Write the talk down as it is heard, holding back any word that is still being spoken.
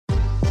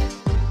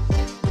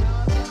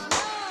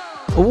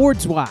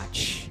Awards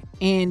Watch,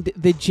 and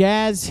the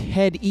Jazz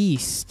head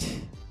east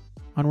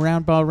on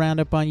Roundball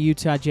Roundup on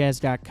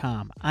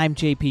UtahJazz.com. I'm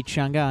JP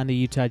Chunga on the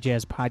Utah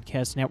Jazz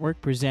Podcast Network,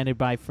 presented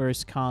by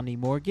First Colony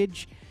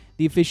Mortgage,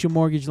 the official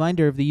mortgage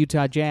lender of the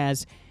Utah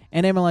Jazz,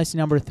 and MLS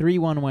number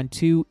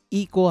 3112,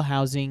 Equal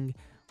Housing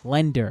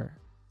Lender.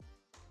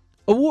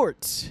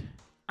 Awards.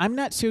 I'm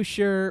not so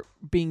sure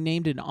being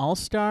named an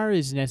All-Star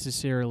is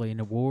necessarily an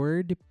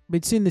award, but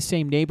it's in the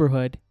same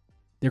neighborhood.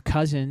 They're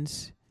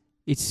cousins.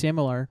 It's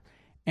similar.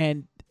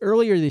 And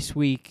earlier this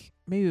week,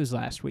 maybe it was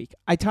last week,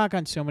 I talk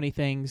on so many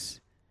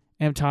things,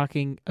 and I'm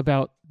talking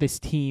about this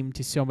team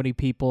to so many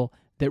people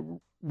that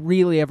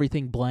really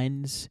everything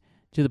blends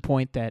to the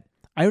point that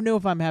I don't know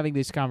if I'm having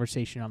this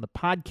conversation on the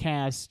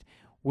podcast,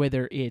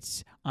 whether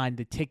it's on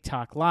the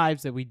TikTok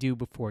lives that we do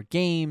before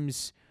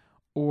games,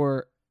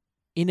 or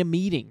in a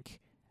meeting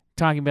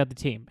talking about the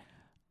team.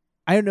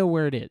 I don't know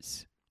where it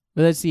is,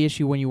 but that's the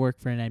issue when you work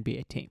for an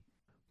NBA team.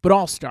 But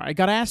All-Star, I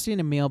got asked in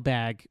a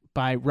mailbag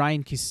by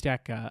Ryan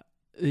Kostecka,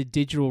 the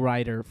digital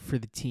writer for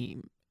the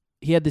team.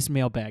 He had this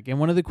mailbag, and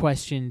one of the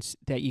questions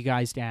that you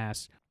guys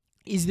asked,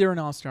 is there an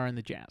All-Star in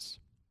the Jazz?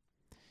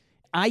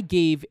 I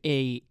gave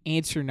a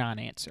answer,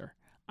 non-answer.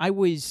 I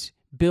was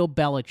Bill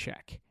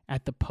Belichick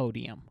at the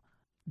podium.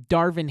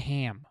 Darvin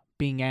Ham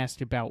being asked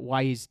about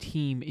why his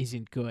team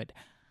isn't good.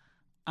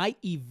 I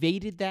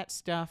evaded that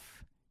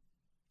stuff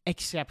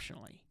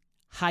exceptionally.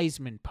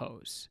 Heisman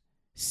pose.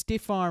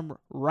 Stiff arm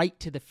right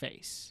to the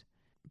face.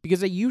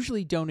 Because I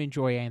usually don't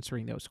enjoy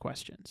answering those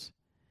questions.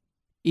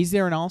 Is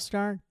there an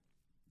All-Star?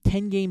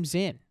 10 games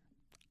in.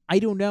 I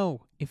don't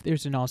know if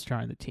there's an All-Star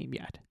on the team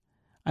yet.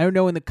 I don't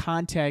know in the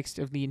context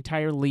of the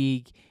entire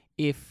league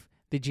if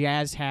the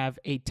Jazz have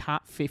a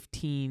top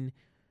 15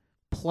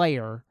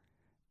 player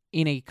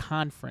in a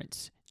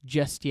conference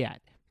just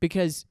yet.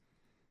 Because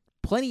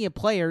plenty of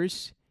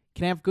players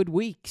can have good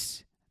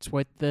weeks. That's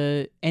what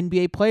the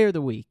NBA Player of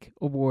the Week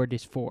award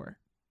is for.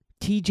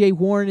 TJ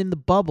Warren in the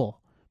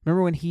bubble.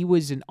 Remember when he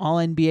was an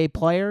all-NBA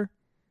player?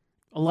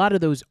 A lot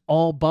of those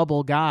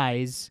all-bubble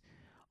guys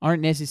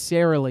aren't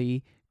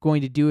necessarily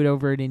going to do it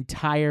over an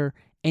entire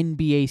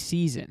NBA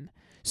season.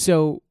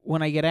 So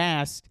when I get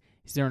asked,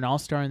 is there an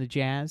All-Star in the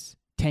Jazz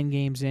 10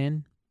 games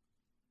in?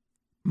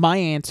 My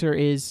answer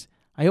is,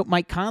 I hope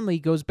Mike Conley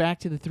goes back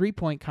to the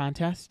three-point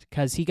contest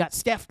because he got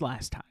Steph'd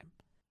last time.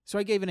 So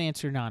I gave an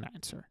answer,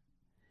 non-answer.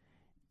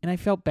 And I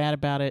felt bad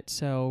about it,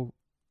 so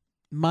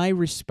my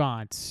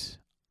response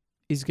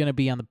is going to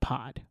be on the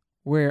pod,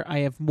 where I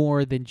have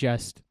more than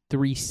just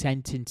 3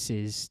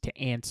 sentences to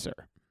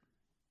answer.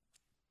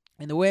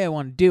 And the way I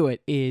want to do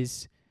it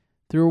is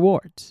through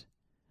awards.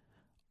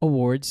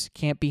 Awards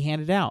can't be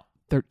handed out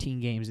 13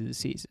 games of the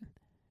season.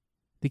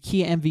 The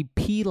Kia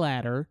MVP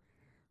ladder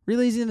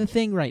really isn't a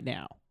thing right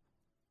now.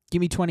 Give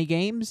me 20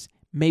 games,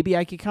 maybe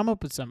I could come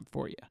up with something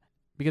for you.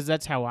 Because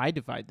that's how I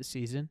divide the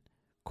season.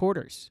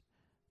 Quarters.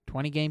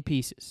 20-game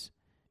pieces.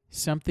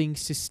 Something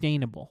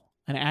sustainable.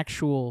 An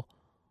actual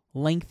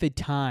length of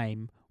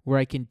time where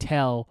I can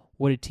tell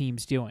what a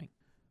team's doing.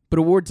 But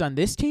awards on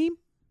this team?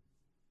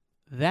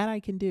 That I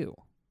can do.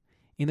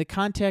 In the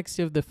context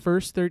of the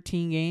first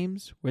 13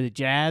 games where the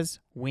Jazz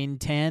win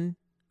 10,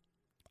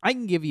 I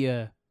can give you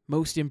a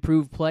most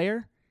improved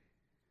player,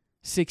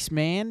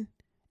 6-man,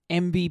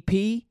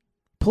 MVP.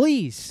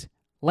 Please,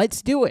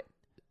 let's do it.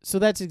 So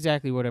that's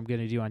exactly what I'm going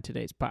to do on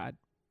today's pod.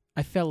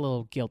 I felt a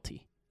little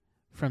guilty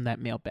from that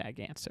mailbag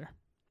answer.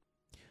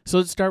 So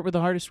let's start with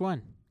the hardest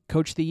one,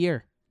 Coach of the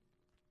Year.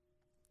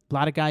 A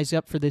lot of guys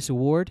up for this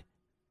award,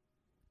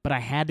 but I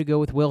had to go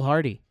with Will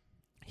Hardy.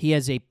 He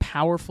has a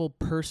powerful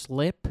pursed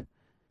lip.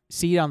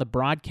 See it on the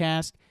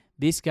broadcast.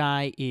 This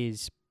guy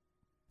is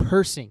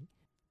pursing.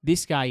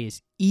 This guy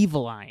is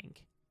evil-eyeing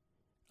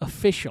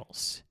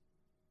officials,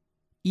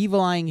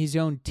 evil-eyeing his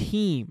own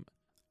team,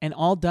 and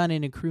all done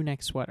in a crew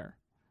neck sweater.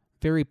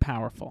 Very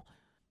powerful.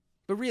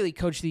 But really,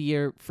 Coach of the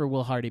Year for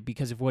Will Hardy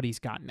because of what he's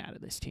gotten out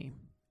of this team.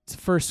 It's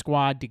the first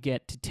squad to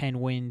get to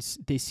 10 wins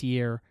this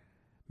year.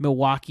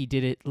 Milwaukee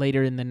did it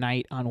later in the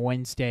night on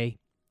Wednesday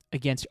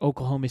against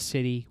Oklahoma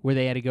City, where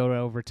they had to go to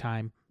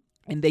overtime.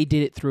 And they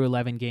did it through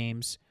 11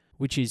 games,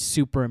 which is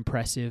super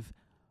impressive.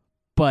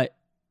 But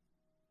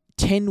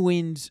 10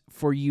 wins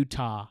for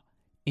Utah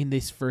in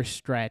this first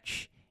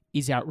stretch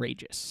is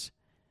outrageous.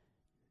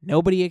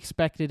 Nobody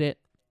expected it.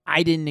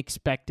 I didn't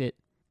expect it.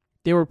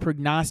 There were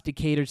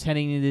prognosticators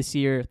heading into this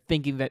year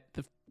thinking that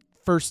the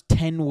first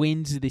 10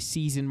 wins of the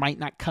season might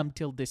not come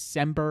till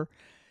December.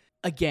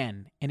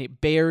 Again, and it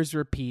bears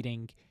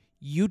repeating,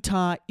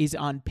 Utah is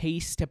on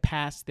pace to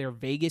pass their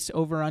Vegas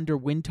over-under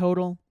win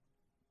total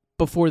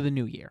before the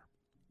new year.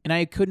 And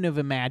I couldn't have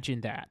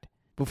imagined that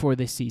before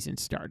this season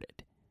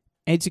started.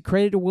 And it's a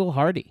credit to Will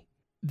Hardy.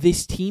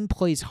 This team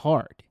plays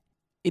hard.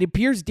 It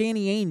appears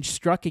Danny Ainge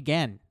struck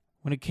again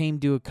when it came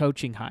to a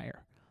coaching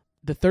hire.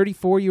 The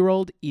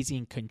 34-year-old is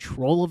in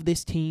control of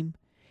this team.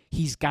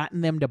 He's gotten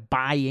them to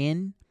buy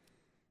in.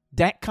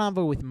 That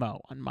convo with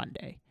Mo on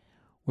Monday,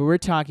 where we're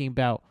talking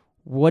about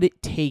what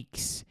it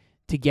takes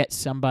to get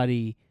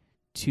somebody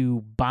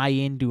to buy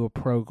into a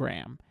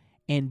program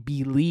and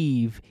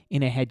believe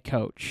in a head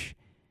coach.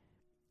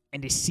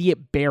 And to see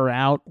it bear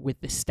out with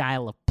the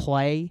style of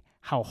play,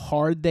 how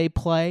hard they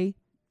play,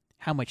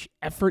 how much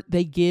effort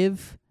they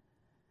give,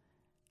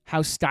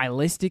 how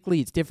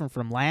stylistically it's different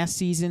from last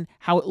season,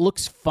 how it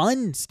looks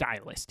fun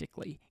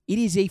stylistically. It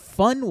is a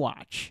fun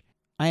watch.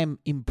 I am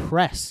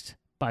impressed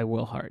by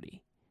Will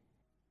Hardy.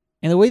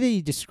 And the way that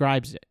he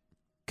describes it,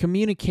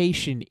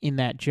 communication in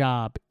that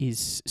job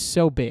is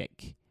so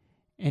big.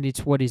 And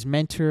it's what his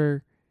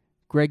mentor,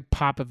 Greg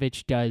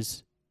Popovich,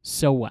 does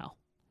so well.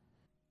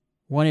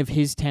 One of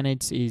his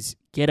tenets is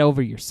get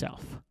over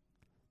yourself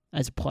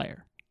as a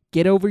player.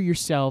 Get over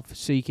yourself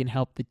so you can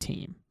help the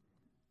team.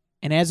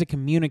 And as a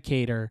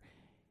communicator,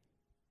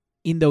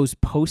 in those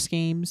post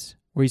games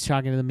where he's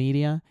talking to the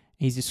media,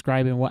 he's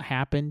describing what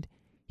happened,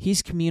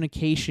 his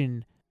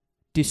communication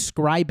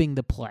describing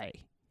the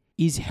play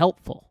is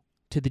helpful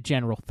to the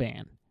general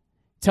fan.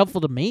 It's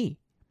helpful to me.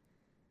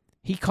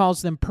 He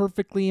calls them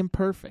perfectly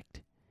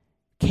imperfect,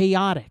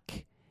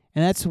 chaotic,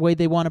 and that's the way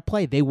they want to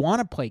play. They want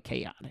to play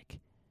chaotic.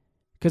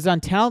 Because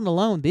on talent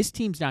alone, this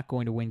team's not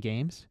going to win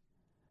games.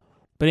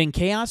 But in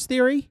chaos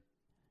theory,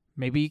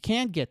 maybe you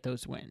can get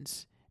those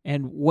wins.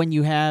 And when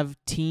you have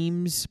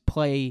teams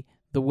play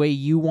the way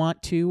you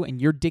want to and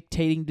you're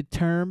dictating the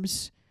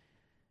terms,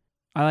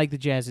 I like the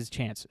Jazz's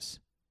chances.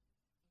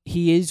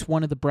 He is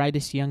one of the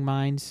brightest young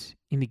minds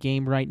in the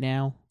game right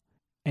now,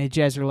 and the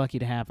Jazz are lucky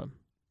to have him.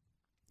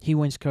 He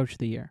wins Coach of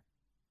the Year.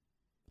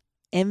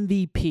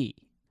 MVP.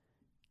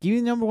 Give you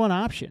the number one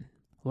option.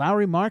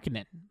 Lauri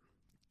Markkanen.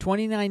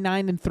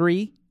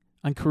 29-9-3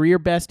 on career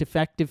best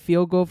effective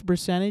field goal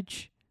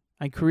percentage,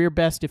 on career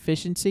best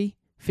efficiency,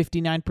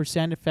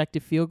 59%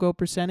 effective field goal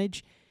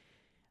percentage.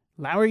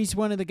 Lauri's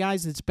one of the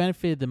guys that's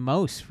benefited the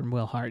most from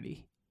Will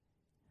Hardy.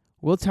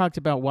 Will talked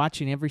about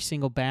watching every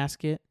single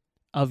basket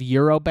of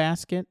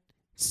Eurobasket,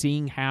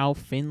 seeing how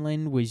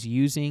Finland was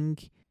using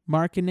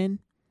Markkanen,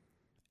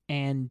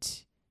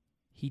 and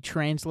he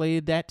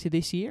translated that to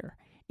this year.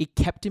 It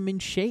kept him in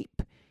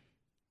shape.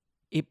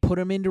 It put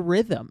him into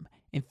rhythm.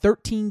 In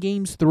 13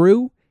 games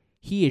through,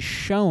 he has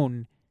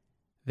shown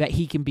that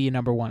he can be a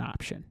number one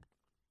option.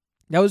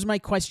 That was my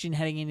question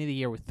heading into the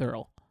year with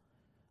Thurl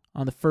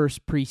on the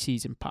first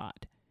preseason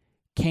pod.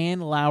 Can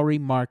Lauri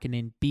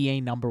Markkanen be a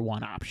number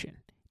one option?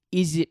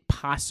 Is it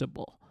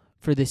possible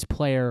for this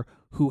player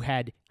who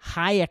had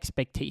high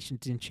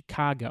expectations in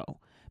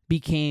Chicago,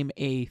 became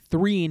a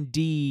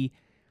 3-and-D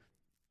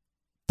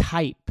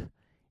type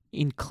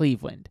in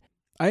Cleveland?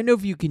 I don't know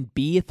if you can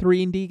be a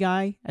 3-and-D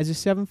guy as a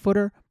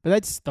 7-footer, but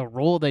that's the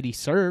role that he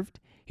served.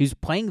 He was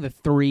playing the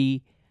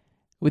 3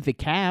 with the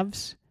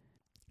Cavs.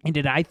 And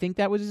did I think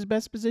that was his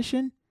best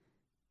position?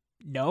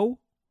 No.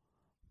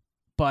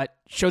 But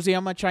shows you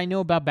how much I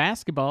know about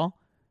basketball,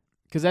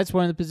 because that's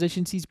one of the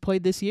positions he's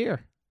played this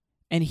year.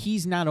 And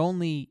he's not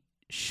only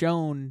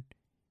shown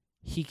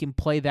he can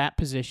play that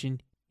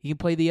position, he can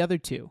play the other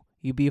two.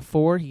 He could be a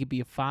 4, he could be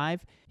a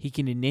 5, he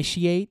can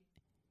initiate.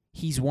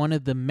 He's one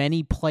of the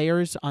many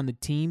players on the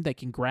team that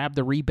can grab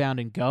the rebound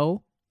and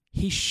go.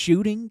 His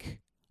shooting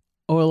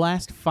over the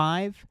last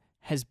 5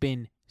 has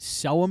been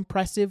so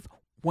impressive.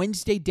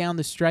 Wednesday down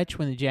the stretch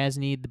when the Jazz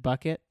needed the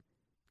bucket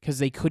because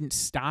they couldn't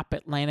stop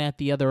Atlanta at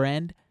the other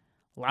end,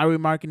 Lauri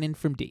Markkanen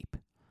from deep.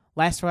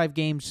 Last 5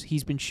 games,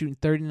 he's been shooting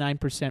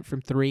 39%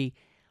 from 3,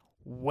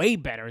 way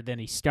better than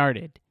he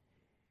started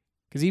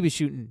because he was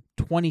shooting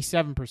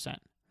 27%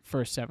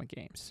 first 7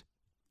 games.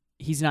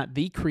 He's not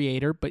the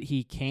creator, but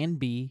he can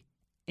be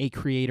a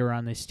creator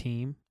on this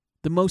team.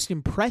 The most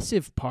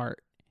impressive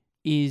part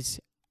is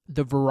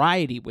the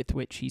variety with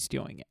which he's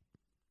doing it.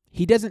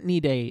 He doesn't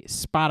need a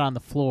spot on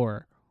the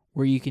floor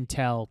where you can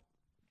tell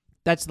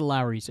that's the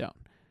Lauri zone.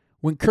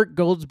 When Kirk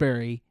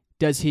Goldsberry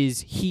does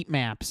his heat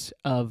maps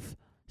of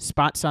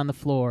spots on the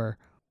floor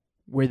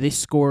where this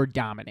scorer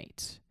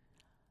dominates,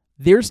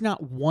 there's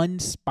not one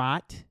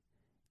spot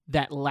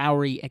that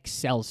Lauri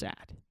excels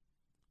at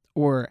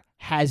or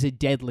has a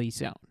deadly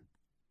zone.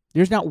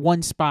 There's not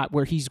one spot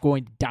where he's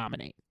going to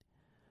dominate.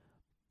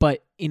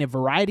 But in a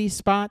variety of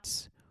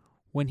spots,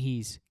 when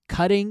he's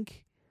cutting,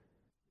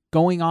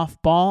 going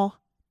off ball,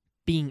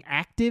 being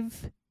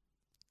active,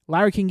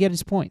 Lauri can get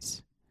his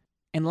points.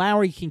 And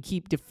Lauri can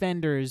keep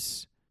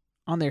defenders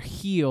on their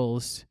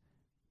heels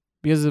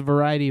because of the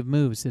variety of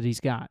moves that he's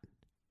got.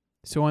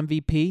 So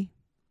MVP,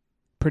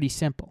 pretty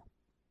simple.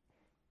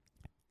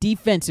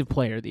 Defensive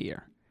Player of the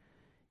Year.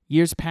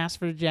 Years past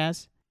for the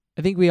Jazz,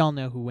 I think we all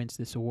know who wins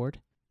this award.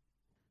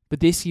 But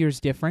this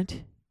year's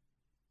different.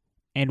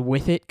 And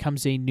with it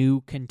comes a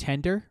new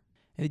contender.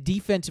 And the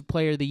Defensive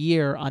Player of the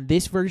Year on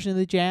this version of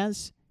the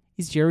Jazz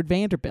is Jared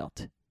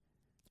Vanderbilt.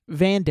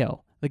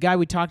 Vando, the guy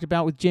we talked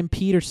about with Jim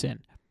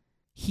Peterson.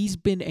 He's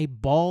been a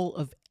ball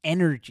of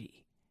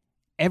energy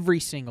every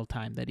single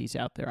time that he's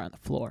out there on the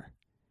floor.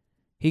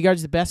 He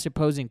guards the best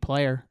opposing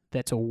player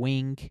that's a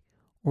wing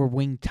or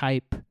wing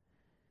type.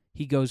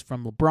 He goes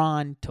from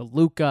LeBron to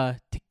Luka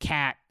to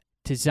Cat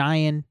to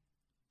Zion.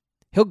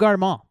 He'll guard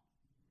them all.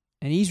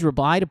 And he's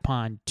relied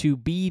upon to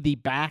be the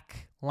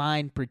back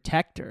line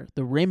protector,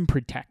 the rim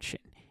protection.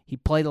 He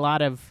played a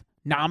lot of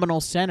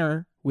nominal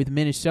center with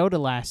Minnesota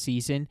last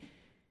season,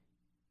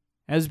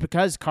 that was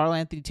because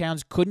Karl-Anthony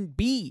Towns couldn't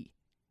be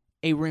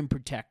a rim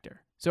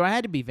protector. So I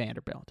had to be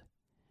Vanderbilt.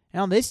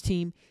 And on this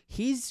team,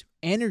 his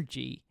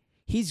energy,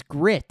 his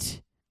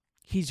grit,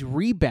 his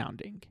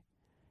rebounding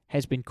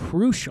has been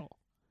crucial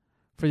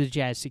for the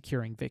Jazz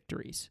securing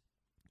victories.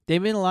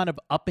 They've been a lot of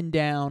up and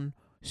down,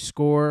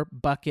 score,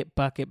 bucket,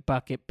 bucket,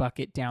 bucket,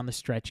 bucket down the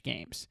stretch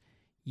games.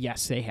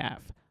 Yes, they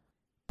have.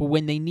 But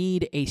when they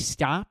need a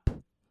stop,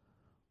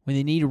 when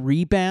they need a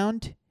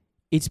rebound,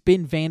 it's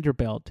been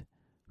Vanderbilt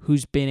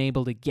who's been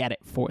able to get it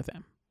for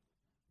them.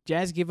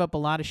 Jazz give up a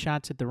lot of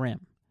shots at the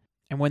rim.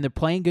 And when they're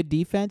playing good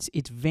defense,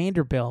 it's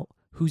Vanderbilt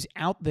who's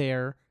out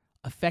there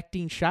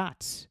affecting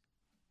shots.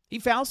 He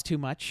fouls too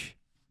much.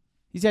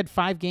 He's had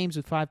 5 games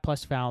with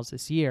 5+ fouls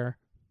this year.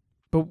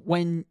 But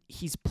when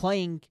he's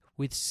playing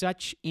with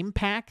such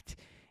impact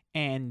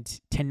and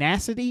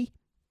tenacity,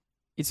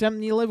 it's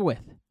something you live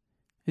with.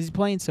 He's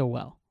playing so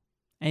well.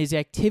 And his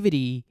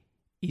activity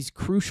is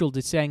crucial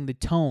to setting the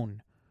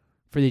tone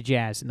for the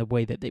Jazz in the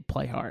way that they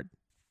play hard.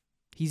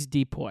 He's a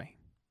deep boy.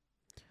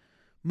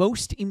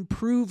 Most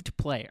improved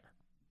player.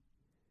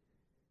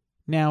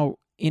 Now,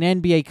 in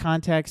NBA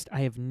context,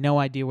 I have no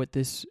idea what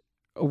this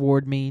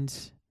award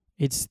means.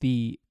 It's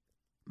the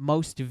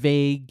most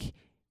vague.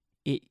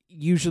 It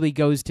usually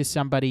goes to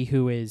somebody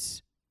who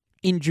is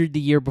injured the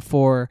year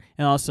before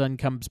and all of a sudden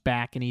comes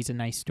back and he's a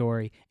nice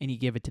story, and you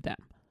give it to them.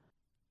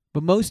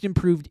 But most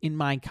improved in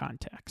my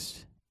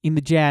context, in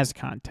the Jazz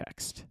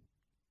context,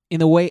 in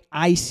the way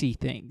I see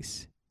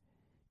things,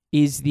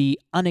 is the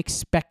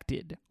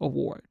unexpected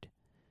award.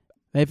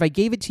 If I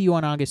gave it to you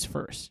on August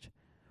 1st,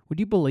 would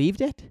you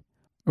believe it?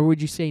 Or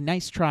would you say,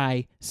 nice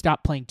try,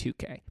 stop playing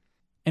 2K?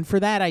 And for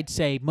that, I'd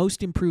say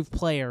most improved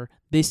player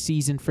this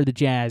season for the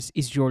Jazz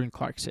is Jordan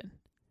Clarkson.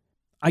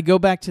 I go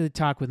back to the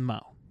talk with Mo.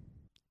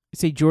 I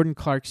say, Jordan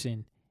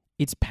Clarkson,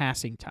 it's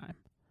passing time.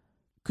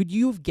 Could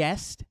you have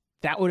guessed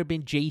that would have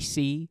been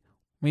JC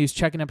when he was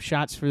checking up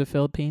shots for the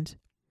Philippines?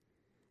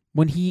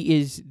 When he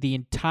is the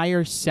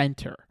entire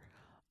center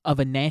of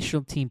a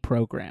national team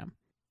program,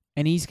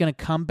 and he's going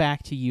to come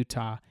back to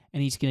Utah,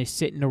 and he's going to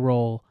sit in a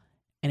role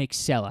and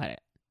excel at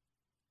it.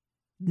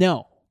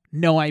 No,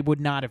 I would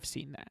not have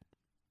seen that.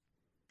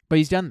 But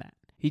he's done that.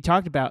 He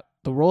talked about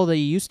the role that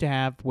he used to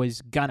have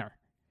was gunner.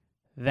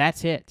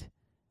 That's it.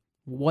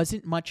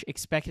 Wasn't much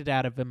expected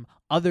out of him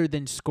other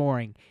than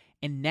scoring.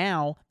 And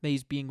now that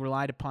he's being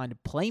relied upon to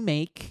play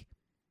make,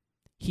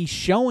 he's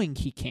showing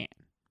he can.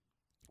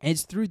 And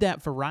it's through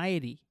that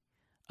variety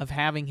of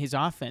having his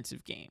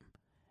offensive game.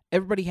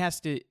 Everybody has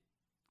to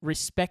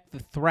respect the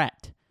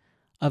threat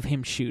of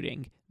him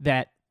shooting,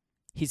 that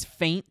his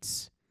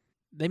feints,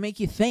 they make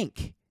you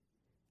think,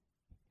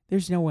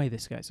 there's no way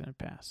this guy's going to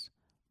pass.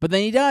 But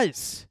then he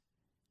does.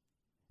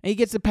 And he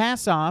gets the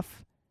pass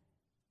off,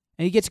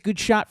 and he gets a good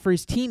shot for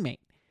his teammate.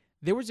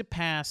 There was a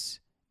pass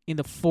in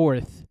the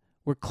fourth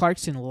where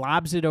Clarkson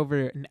lobs it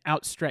over an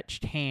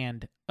outstretched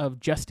hand of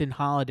Justin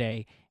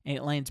Holiday, and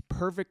it lands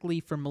perfectly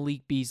for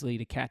Malik Beasley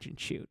to catch and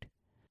shoot.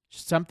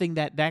 Something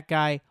that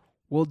guy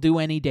will do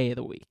any day of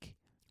the week.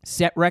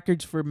 Set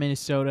records for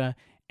Minnesota,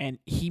 and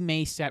he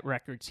may set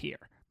records here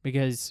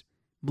because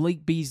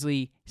Malik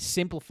Beasley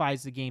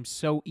simplifies the game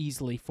so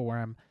easily for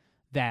him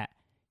that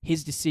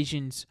his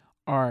decisions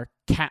are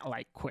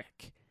cat-like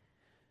quick.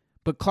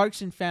 But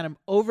Clarkson found him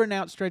over an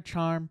outstretched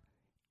arm,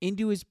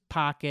 into his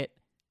pocket,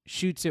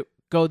 shoots it,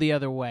 go the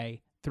other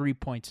way, 3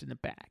 points in the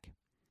bag.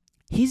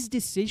 His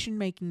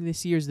decision-making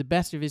this year is the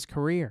best of his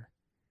career.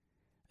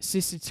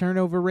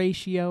 Assist-to-turnover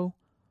ratio,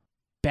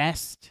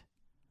 best.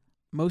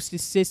 Most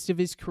assists of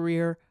his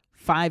career,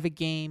 5 a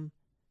game.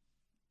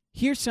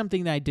 Here's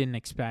something that I didn't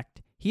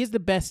expect. He has the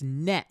best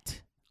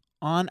net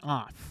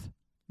on-off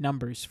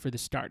numbers for the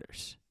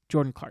starters,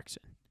 Jordan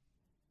Clarkson.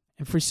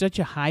 And for such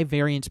a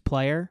high-variance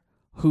player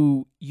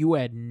who you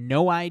had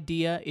no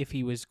idea if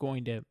he was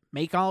going to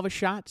make all of his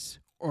shots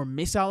or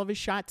miss all of his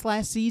shots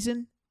last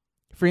season,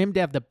 for him to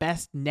have the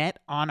best net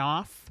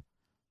on-off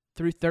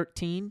through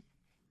 13,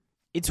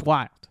 it's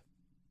wild.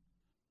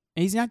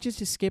 And he's not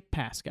just a skip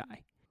pass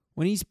guy.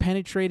 When he's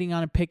penetrating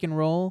on a pick and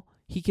roll,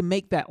 he can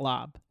make that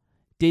lob.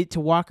 Did it to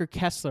Walker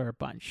Kessler a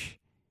bunch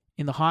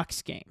in the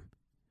Hawks game,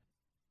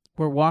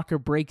 where Walker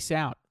breaks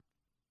out.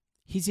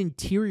 His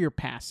interior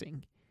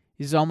passing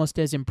is almost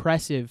as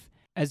impressive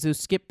as those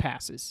skip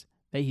passes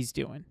that he's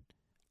doing.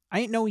 I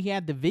didn't know he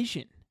had the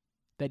vision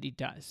that he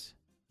does,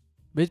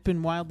 but it's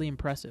been wildly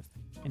impressive,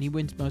 and he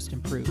wins most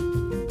improved.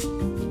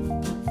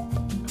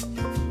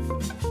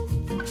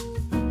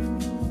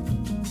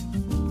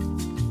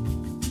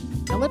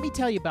 Now let me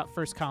tell you about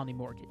First Colony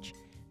Mortgage.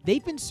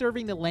 They've been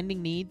serving the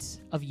lending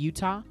needs of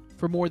Utah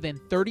for more than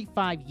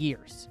 35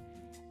 years.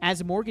 As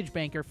a mortgage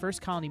banker,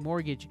 First Colony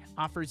Mortgage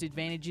offers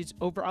advantages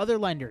over other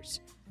lenders.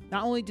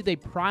 Not only do they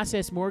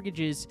process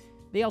mortgages,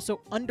 they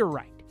also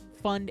underwrite,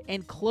 fund,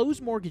 and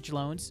close mortgage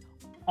loans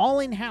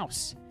all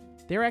in-house.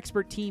 Their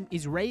expert team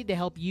is ready to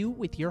help you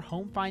with your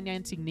home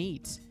financing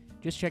needs.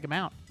 Just check them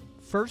out.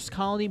 First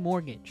Colony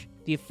Mortgage,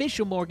 the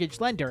official mortgage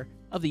lender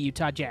of the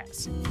Utah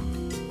Jazz.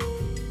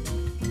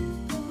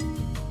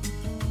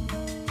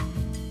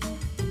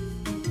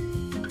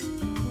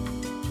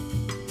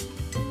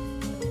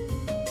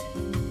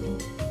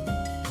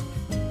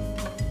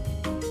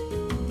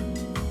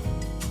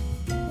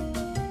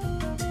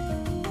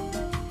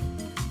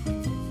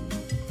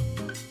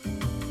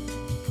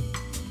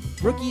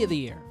 Rookie of the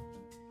Year.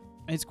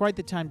 And it's quite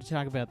the time to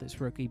talk about this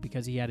rookie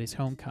because he had his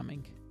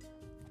homecoming.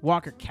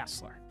 Walker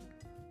Kessler.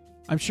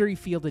 I'm sure he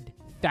fielded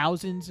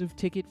thousands of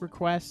ticket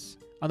requests.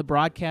 On the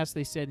broadcast,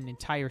 they said an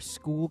entire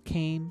school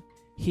came.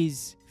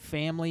 His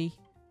family,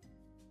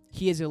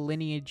 he has a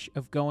lineage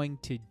of going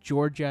to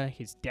Georgia.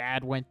 His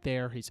dad went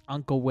there. His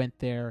uncle went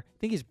there. I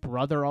think his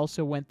brother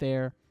also went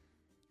there.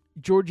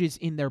 Georgia's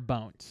in their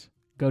bones.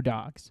 Go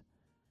Dogs.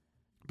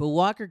 But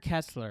Walker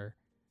Kessler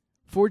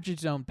forged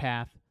his own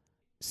path,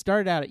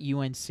 started out at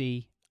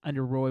UNC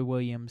under Roy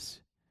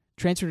Williams,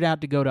 transferred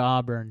out to go to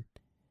Auburn,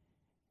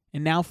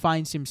 and now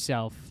finds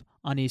himself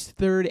on his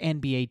third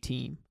NBA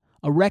team,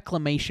 a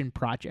reclamation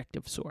project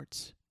of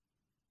sorts.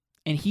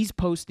 And he's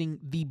posting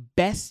the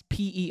best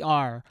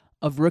PER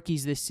of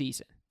rookies this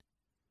season.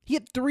 He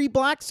had 3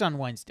 blocks on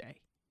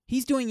Wednesday.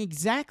 He's doing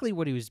exactly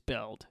what he was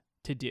billed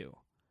to do.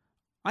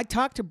 I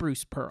talked to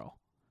Bruce Pearl,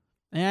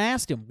 and I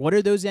asked him, what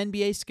are those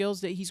NBA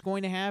skills that he's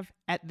going to have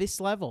at this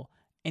level?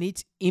 And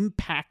it's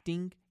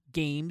impacting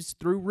games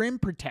through rim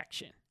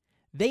protection.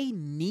 They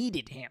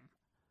needed him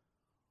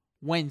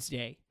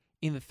Wednesday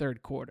in the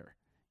third quarter.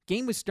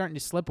 Game was starting to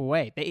slip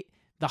away.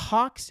 The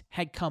Hawks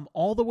had come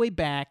all the way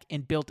back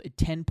and built a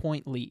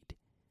 10-point lead.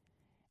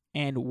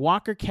 And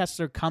Walker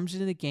Kessler comes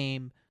into the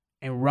game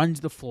and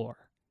runs the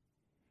floor.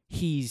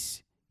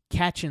 He's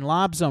catching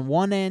lobs on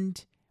one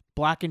end,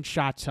 blocking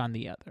shots on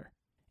the other.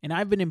 And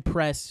I've been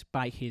impressed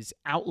by his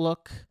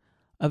outlook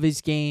of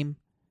his game.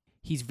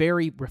 He's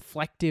very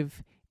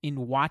reflective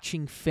in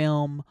watching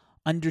film,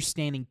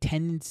 understanding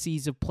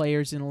tendencies of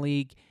players in the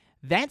league.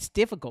 That's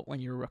difficult when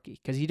you're a rookie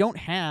because you don't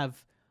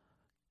have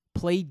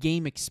played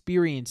game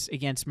experience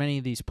against many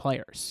of these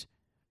players.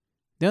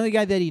 The only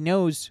guy that he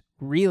knows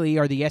really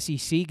are the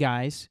SEC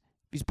guys.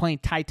 If he's playing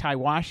Ty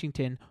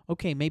Washington,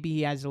 okay, maybe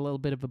he has a little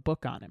bit of a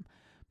book on him.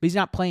 But he's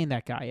not playing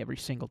that guy every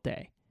single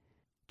day.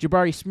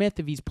 Jabari Smith,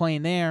 if he's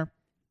playing there,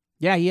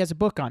 yeah, he has a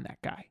book on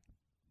that guy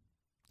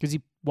because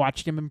he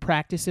watched him in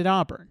practice at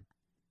Auburn.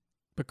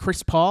 But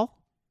Chris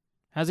Paul,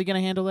 how's he going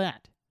to handle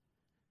that?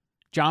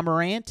 Ja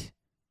Morant,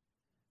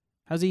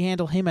 how's he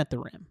handle him at the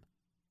rim?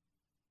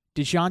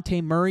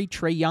 DeJounte Murray,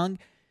 Trae Young,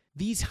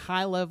 these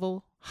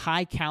high-level,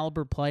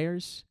 high-caliber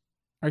players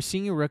are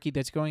seeing a rookie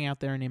that's going out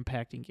there and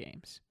impacting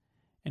games.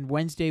 And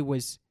Wednesday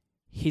was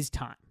his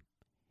time.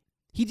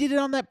 He did it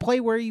on that play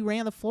where he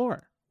ran the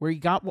floor, where he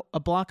got a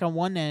block on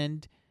one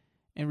end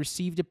and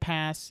received a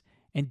pass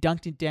and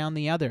dunked it down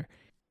the other.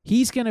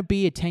 He's going to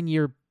be a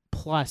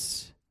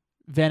 10-year-plus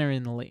veteran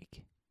in the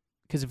league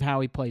because of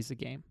how he plays the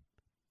game.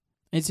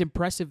 It's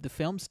impressive the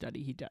film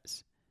study he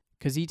does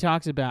because he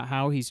talks about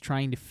how he's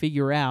trying to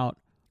figure out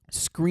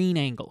screen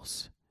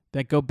angles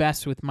that go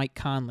best with Mike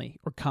Conley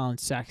or Colin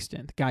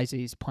Sexton, the guys that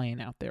he's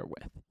playing out there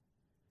with.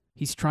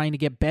 He's trying to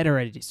get better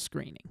at his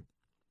screening.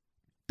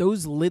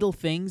 Those little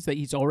things that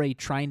he's already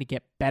trying to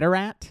get better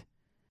at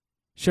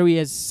show he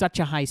has such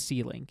a high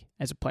ceiling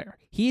as a player.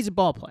 He is a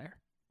ball player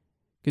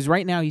because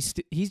right now he's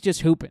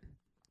just hooping.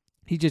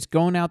 He's just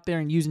going out there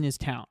and using his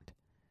talent.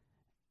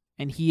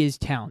 And he is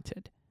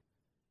talented.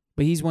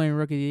 But he's winning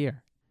Rookie of the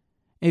Year.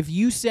 If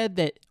you said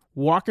that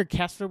Walker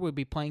Kessler would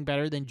be playing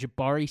better than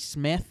Jabari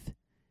Smith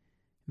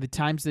the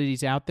times that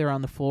he's out there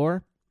on the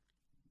floor,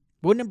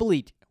 wouldn't have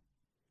believed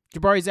you.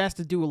 Jabari's asked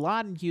to do a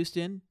lot in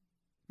Houston,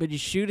 but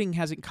his shooting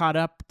hasn't caught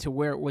up to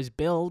where it was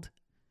billed.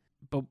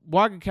 But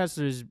Walker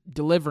Kessler is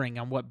delivering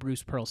on what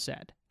Bruce Pearl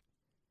said.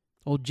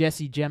 Old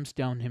Jesse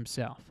Gemstone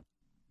himself.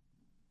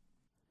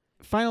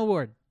 Final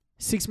word,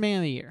 Sixth Man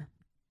of the Year.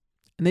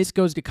 And this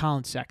goes to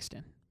Colin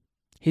Sexton.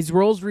 His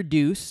role's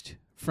reduced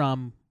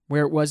from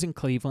where it was in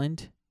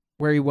Cleveland,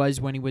 where he was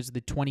when he was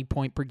the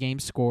 20-point-per-game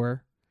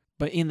scorer.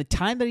 But in the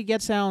time that he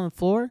gets out on the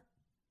floor,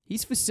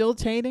 he's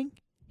facilitating,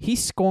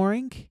 he's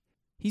scoring,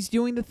 he's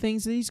doing the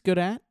things that he's good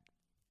at.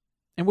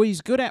 And what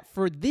he's good at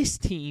for this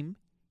team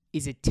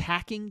is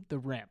attacking the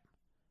rim.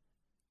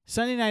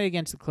 Sunday night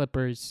against the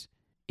Clippers,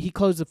 he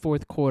closed the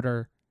fourth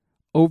quarter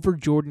over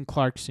Jordan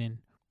Clarkson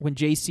when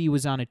JC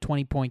was on a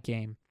 20-point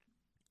game,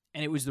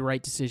 and it was the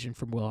right decision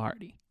from Will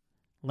Hardy.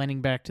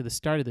 Lending back to the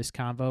start of this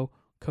convo,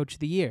 Coach of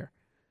the Year.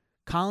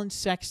 Colin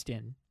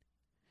Sexton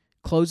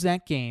closed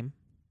that game,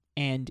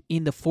 and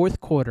in the fourth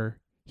quarter,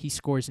 he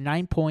scores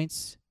 9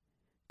 points,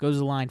 goes to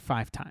the line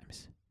 5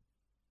 times.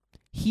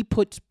 He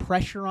puts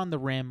pressure on the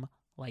rim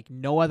like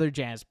no other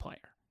Jazz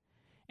player,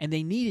 and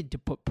they needed to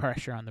put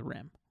pressure on the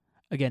rim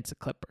against the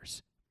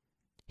Clippers.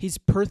 His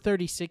per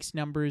 36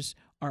 numbers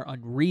are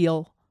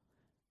unreal.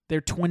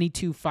 They're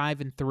 22,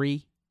 5, and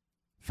 3.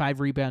 5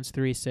 rebounds,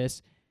 3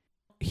 assists.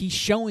 He's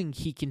showing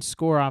he can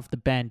score off the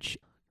bench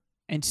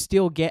and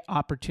still get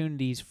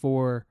opportunities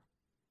for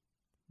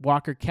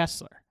Walker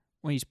Kessler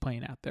when he's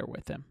playing out there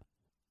with him.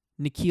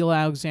 Nickeil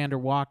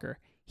Alexander-Walker,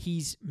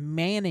 he's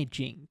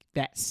managing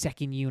that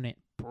second unit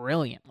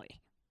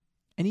brilliantly.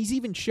 And he's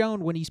even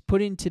shown when he's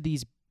put into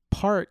these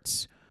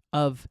parts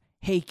of,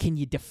 hey, can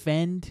you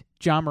defend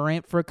Ja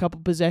Morant for a couple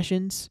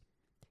possessions?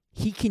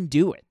 He can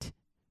do it.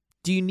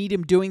 Do you need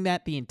him doing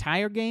that the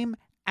entire game?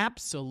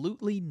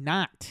 Absolutely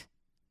not.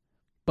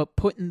 But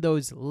putting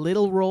those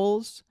little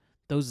roles,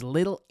 those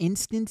little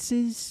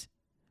instances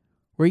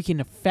where he can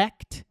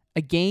affect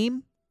a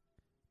game,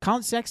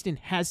 Colin Sexton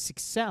has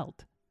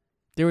excelled.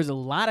 There was a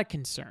lot of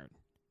concern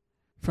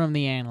from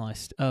the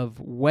analyst of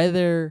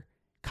whether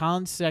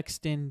Colin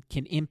Sexton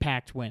can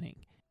impact winning.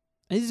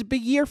 This is a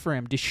big year for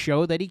him to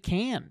show that he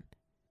can.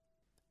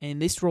 And in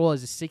this role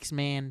as a sixth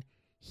man,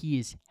 he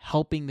is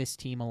helping this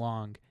team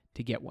along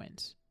to get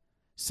wins.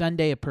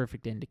 Sunday, a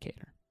perfect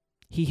indicator.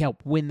 He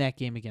helped win that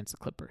game against the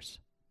Clippers.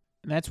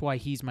 And that's why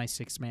he's my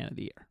sixth man of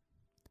the year.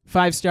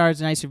 5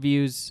 stars, nice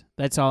reviews.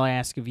 That's all I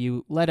ask of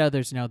you. Let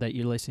others know that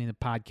you're listening to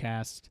the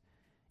podcast.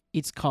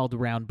 It's called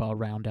Round Ball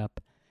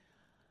Roundup.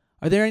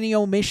 Are there any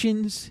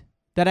omissions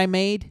that I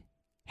made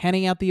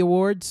handing out the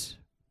awards?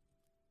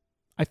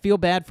 I feel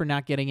bad for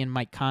not getting in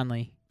Mike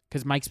Conley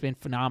because Mike's been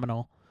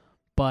phenomenal.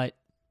 But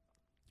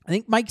I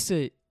think Mike's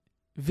a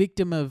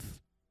victim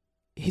of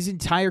his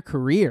entire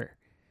career.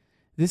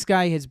 This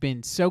guy has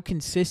been so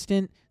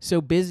consistent, so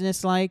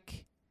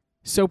businesslike,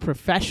 so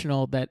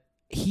professional that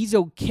he's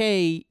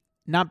okay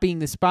not being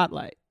the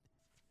spotlight.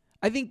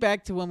 I think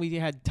back to when we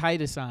had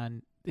Titus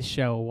on the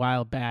show a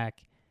while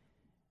back.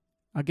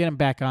 I'll get him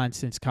back on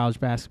since college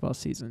basketball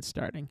season's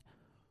starting.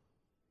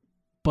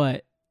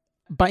 But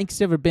Mike's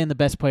never been the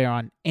best player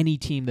on any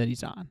team that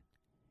he's on.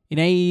 In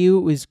AAU,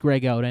 it was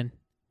Greg Oden.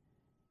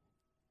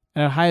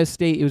 At Ohio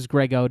State, it was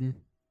Greg Oden.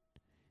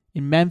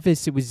 In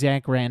Memphis, it was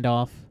Zach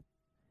Randolph.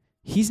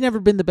 He's never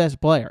been the best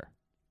player.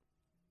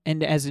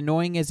 And as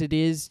annoying as it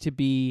is to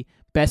be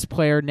best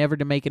player never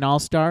to make an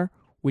all-star,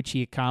 which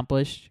he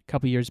accomplished a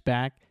couple years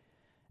back,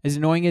 as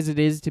annoying as it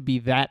is to be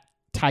that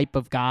type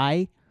of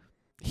guy,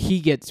 he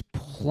gets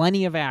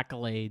plenty of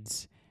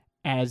accolades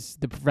as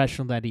the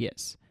professional that he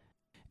is.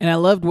 And I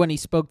loved when he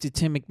spoke to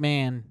Tim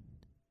McMahon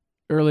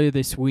earlier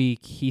this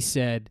week. He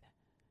said,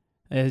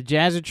 the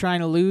Jazz are trying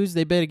to lose,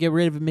 they better get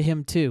rid of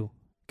him too,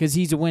 because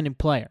he's a winning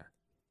player.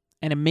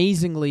 And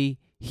amazingly,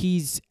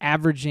 he's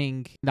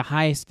averaging the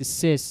highest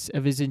assists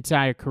of his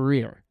entire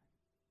career.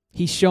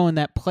 He's showing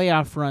that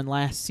playoff run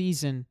last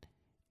season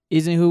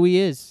isn't who he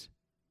is.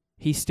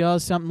 He still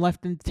has something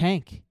left in the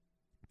tank.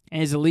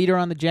 And as a leader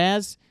on the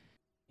Jazz,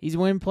 he's a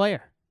winning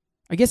player.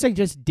 I guess I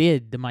just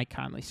did the Mike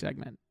Conley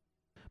segment.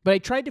 But I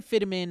tried to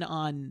fit him in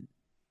on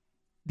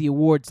the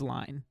awards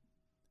line.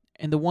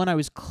 And the one I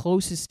was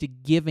closest to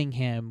giving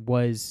him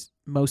was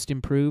most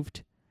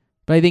improved.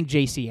 But I think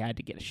JC had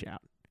to get a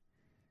shout.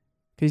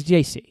 Because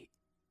JC,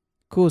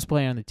 coolest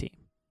player on the team.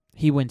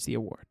 He wins the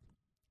award.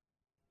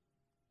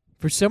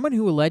 For someone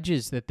who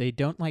alleges that they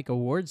don't like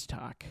awards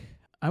talk,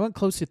 I went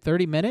close to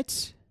 30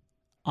 minutes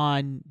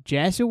on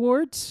Jazz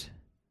Awards.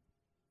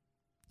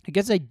 I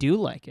guess I do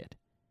like it.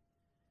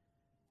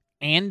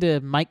 And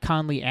a Mike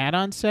Conley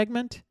add-on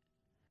segment.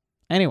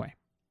 Anyway,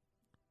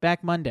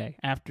 back Monday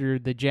after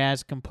the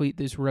Jazz complete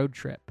this road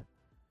trip.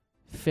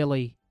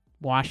 Philly,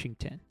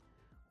 Washington.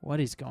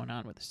 What is going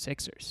on with the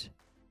Sixers?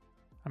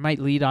 I might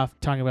lead off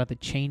talking about the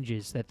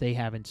changes that they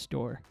have in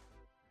store.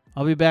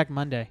 I'll be back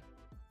Monday.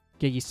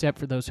 Get you set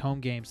for those home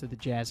games that the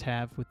Jazz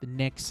have with the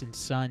Knicks and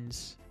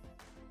Suns.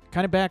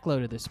 Kind of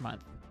backloaded this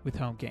month with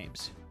home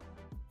games.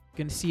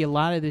 Going to see a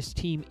lot of this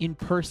team in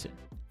person.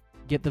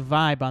 Get the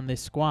vibe on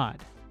this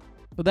squad.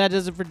 Well, that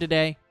does it for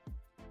today.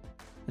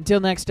 Until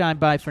next time,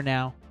 bye for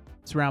now.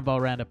 It's Round Ball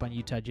Roundup on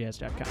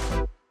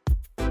UtahJazz.com.